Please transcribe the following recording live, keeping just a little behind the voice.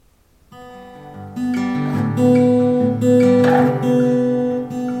I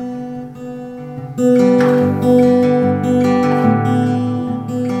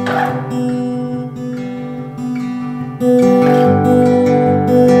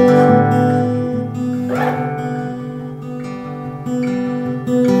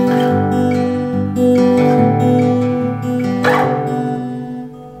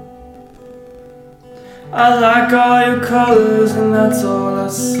like all your colors and that's all I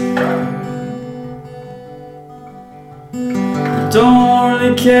see. Don't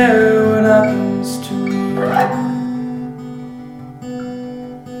really care what happens to me.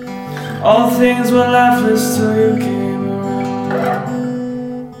 All things were lifeless till you came around.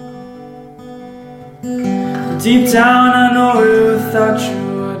 Deep down I know without you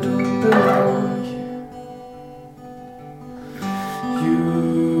I don't belong here. You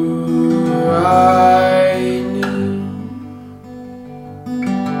I need.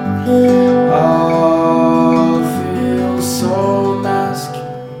 All feels so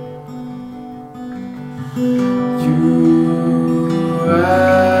you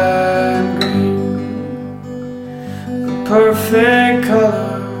and green, the perfect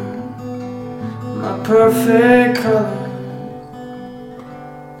color, my perfect color.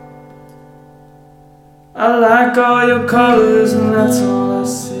 I like all your colors and that's all I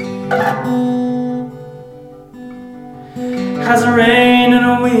see. Hasn't rained in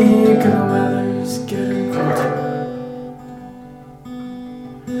a week and the weather's getting colder.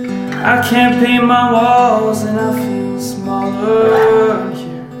 I can't paint my walls and I feel smaller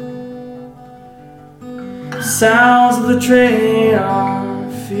here. Sounds of the train are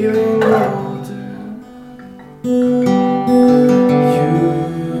feeling older. You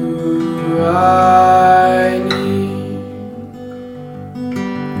I need.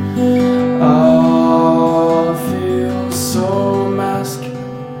 All feels so masculine.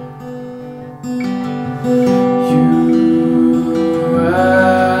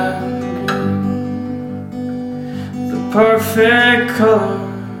 Perfect color,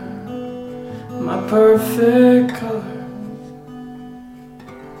 my perfect color.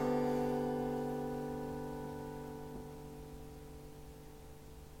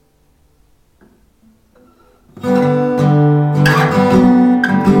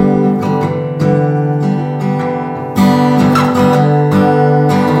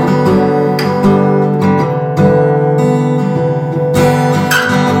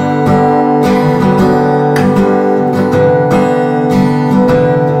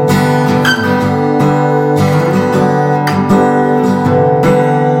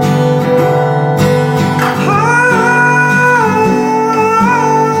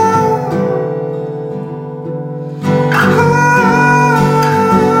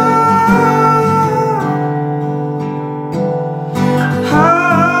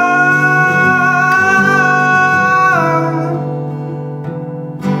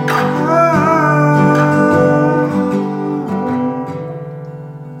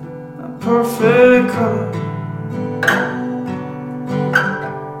 Perfect color,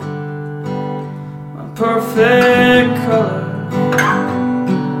 my perfect color,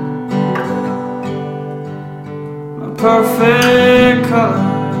 my perfect color.